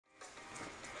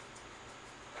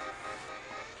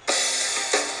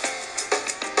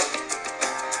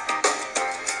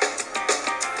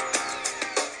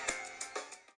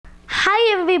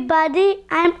everybody,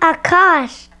 I'm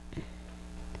Akash.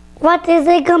 What is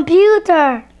a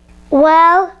computer?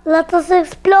 Well, let us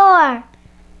explore.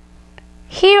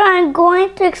 Here I'm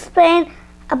going to explain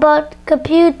about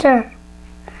computer,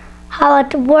 how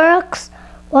it works,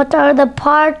 what are the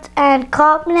parts and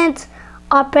components,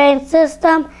 operating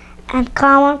system, and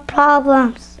common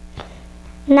problems.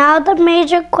 Now the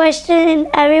major question in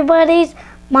everybody's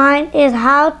mind is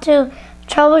how to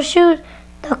troubleshoot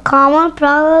the common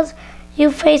problems you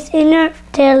face in your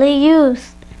daily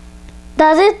use.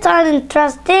 Does it sound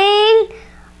interesting?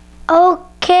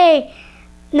 Okay,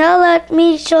 now let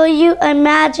me show you a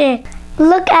magic.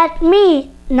 Look at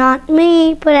me, not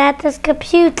me, but at this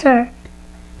computer.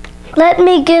 Let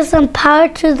me give some power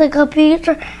to the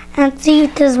computer and see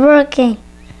if it is working.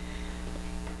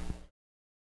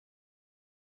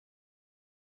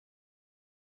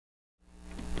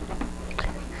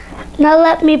 Now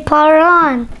let me power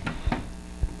on.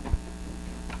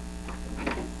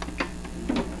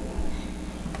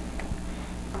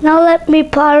 Now let me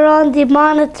power on the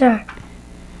monitor.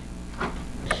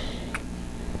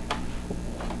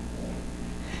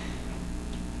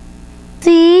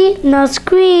 See, no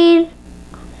screen.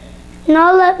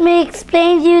 Now let me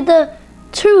explain you the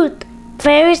truth.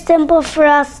 Very simple for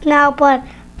us now, but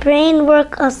brain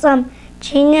work of some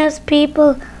genius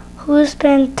people who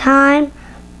spend time,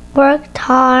 worked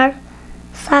hard,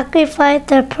 sacrificed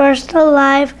their personal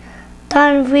life,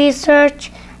 done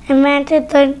research, invented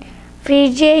the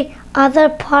VGA, other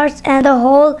parts, and the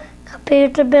whole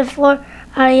computer before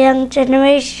our young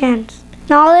generations.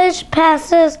 Knowledge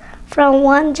passes from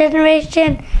one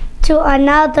generation to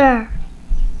another.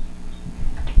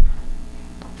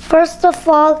 First of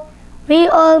all, we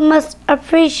all must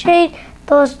appreciate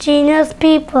those genius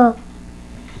people.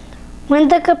 When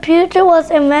the computer was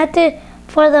invented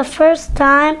for the first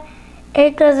time,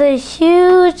 it was a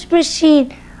huge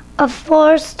machine, a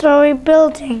 4-story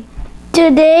building.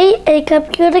 Today, a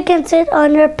computer can sit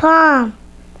on your palm.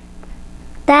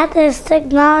 That is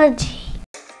technology.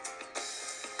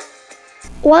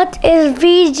 What is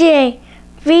VGA?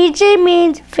 VGA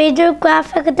means video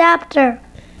graphic adapter.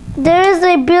 There is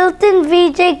a built-in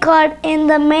VGA card in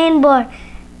the main board.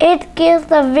 It gives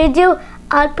the video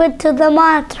output to the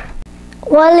monitor.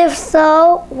 Well, if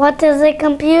so, what is a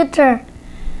computer?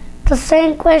 The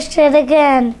same question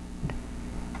again.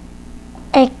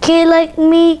 A kid like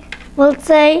me will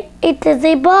say it is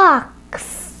a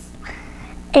box.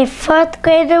 A 4th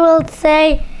grader will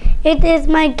say it is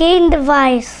my game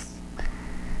device.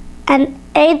 An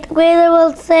 8th grader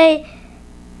will say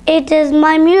it is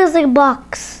my music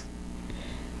box.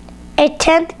 A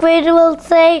 10th grader will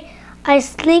say I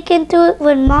sneak into it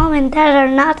when mom and dad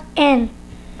are not in.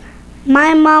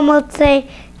 My mom will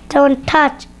say don't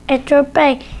touch, it will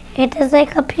break, it is a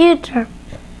computer.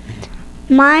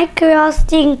 My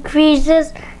curiosity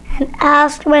increases and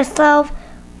ask myself,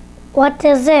 what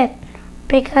is it?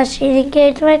 Because she didn't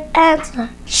get the right answer.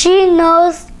 She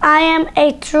knows I am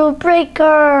a true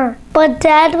breaker. But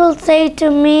dad will say to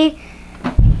me,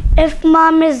 if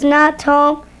mom is not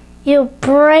home, you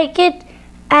break it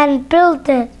and build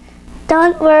it.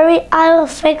 Don't worry, I will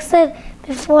fix it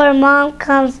before mom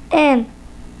comes in.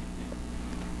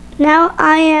 Now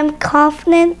I am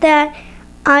confident that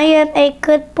I am a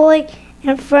good boy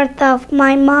in front of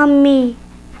my mommy.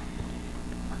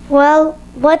 Well,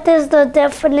 what is the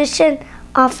definition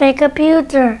of a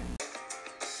computer?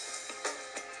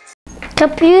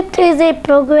 Computer is a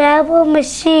programmable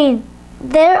machine.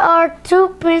 There are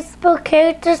 2 principal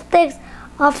characteristics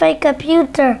of a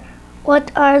computer. What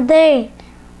are they?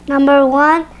 Number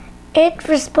 1, it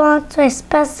responds to a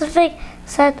specific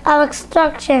set of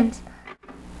instructions.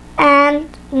 And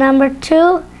number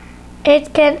 2,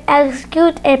 it can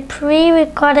execute a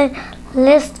pre-recorded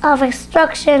list of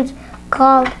instructions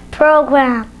called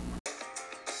program.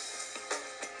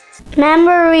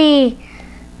 Memory.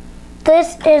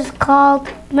 This is called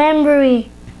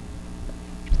memory.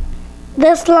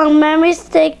 This long memory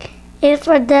stick is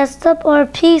for desktop or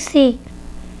PC.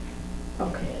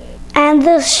 Okay. And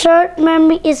this short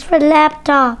memory is for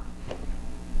laptop.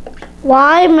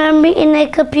 Why memory in a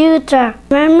computer?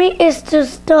 Memory is to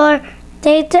store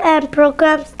data and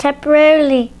programs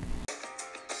temporarily.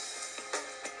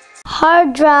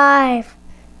 Hard drive.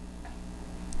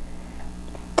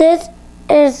 This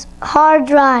is hard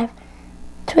drive,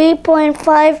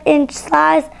 3.5-inch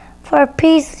size for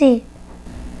PC.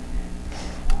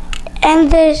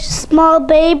 And the small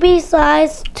baby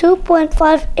size,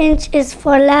 2.5-inch is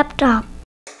for laptop.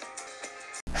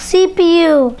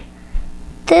 CPU.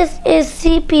 This is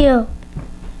CPU.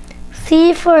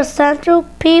 C for central,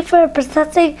 P for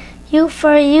processing, U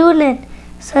for unit.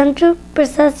 central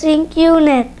processing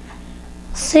unit.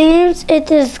 Seems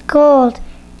it is gold.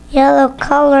 Yellow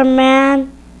color,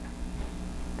 man.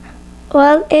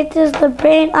 Well, it is the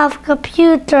brain of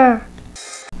computer.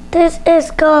 This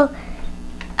is called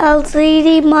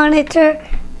LCD monitor.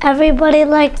 Everybody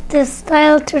likes this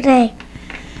style today.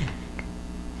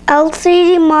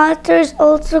 LCD monitor is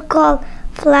also called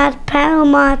flat panel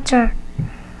monitor.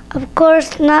 Of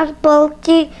course, not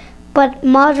bulky, but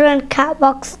modern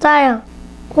catwalk style.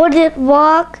 Would it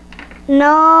walk?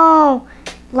 No.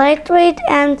 Lightweight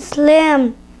and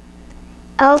slim.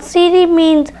 LCD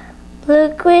means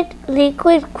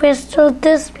liquid crystal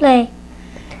display.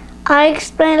 I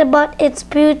explained about its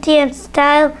beauty and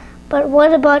style, but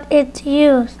what about its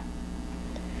use?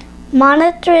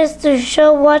 Monitor is to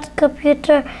show what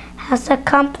computer has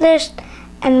accomplished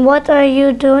and what are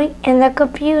you doing in the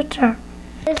computer.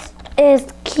 This is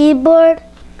keyboard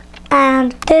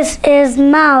and this is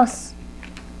mouse.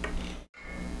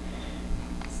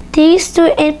 These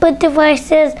two input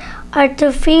devices are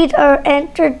to feed or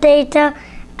enter data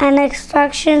and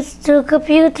instructions to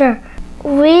computer.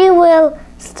 We will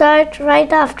start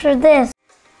right after this.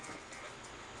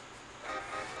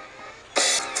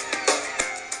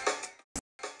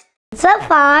 So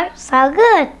far, so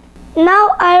good.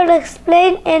 Now I will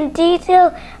explain in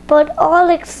detail about all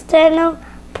external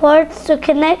ports to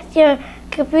connect your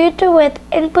computer with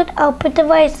input-output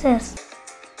devices.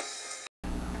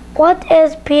 What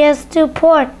is PS2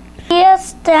 port? PS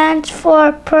stands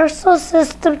for Personal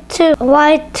System 2.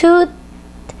 Why 2?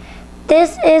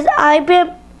 This is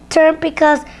IBM term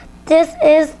because this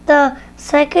is the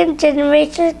second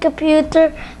generation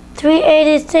computer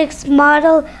 386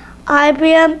 model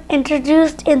IBM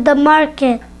introduced in the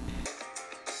market.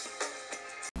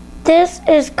 This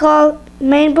is called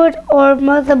mainboard or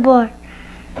motherboard.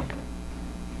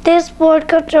 This board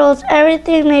controls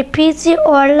everything in a PC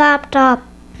or laptop.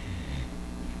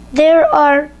 There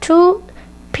are two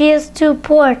PS2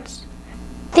 ports.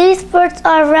 These ports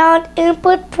are round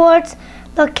input ports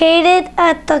located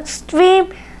at the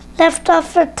extreme left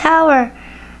of the tower,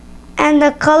 and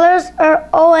the colors are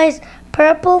always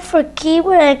purple for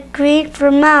keyboard and green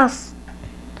for mouse.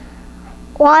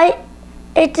 Why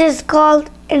it is called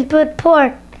input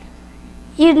port?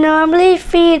 You normally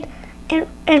feed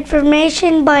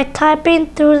information by typing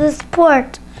through this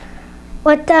port.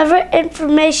 Whatever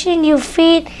information you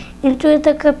feed into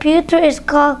the computer is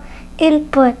called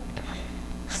input.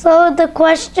 So the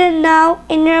question now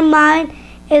in your mind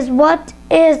is, what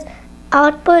is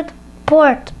output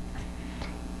port?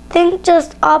 Think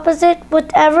just opposite.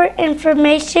 Whatever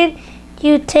information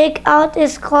you take out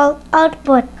is called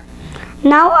output.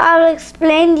 Now I will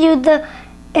explain you the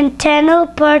internal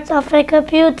parts of a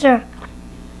computer.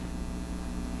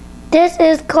 This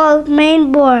is called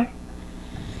mainboard.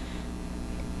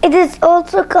 It is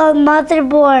also called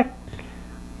motherboard.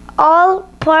 All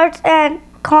parts and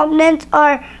components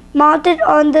are mounted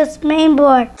on this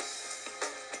mainboard.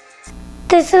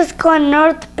 This is called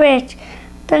north bridge.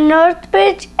 The north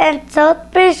bridge and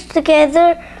south bridge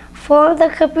together form the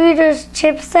computer's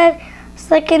chipset,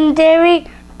 secondary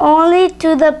only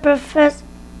to the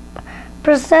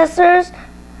processors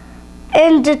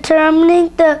in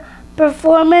determining the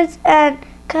performance and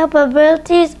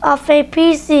capabilities of a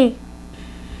PC.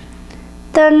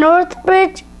 The north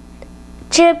bridge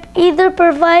chip either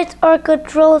provides or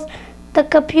controls the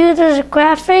computer's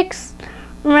graphics,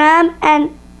 RAM,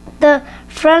 and the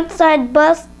front side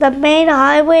bus, the main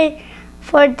highway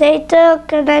for data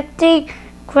connecting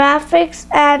graphics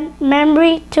and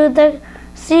memory to the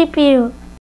CPU.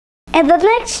 In the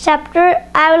next chapter,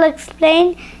 I will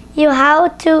explain you how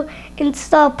to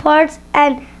install parts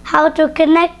and how to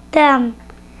connect them.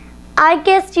 I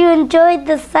guess you enjoyed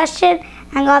this session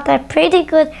and got a pretty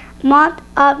good amount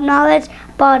of knowledge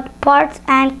about parts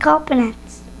and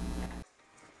components.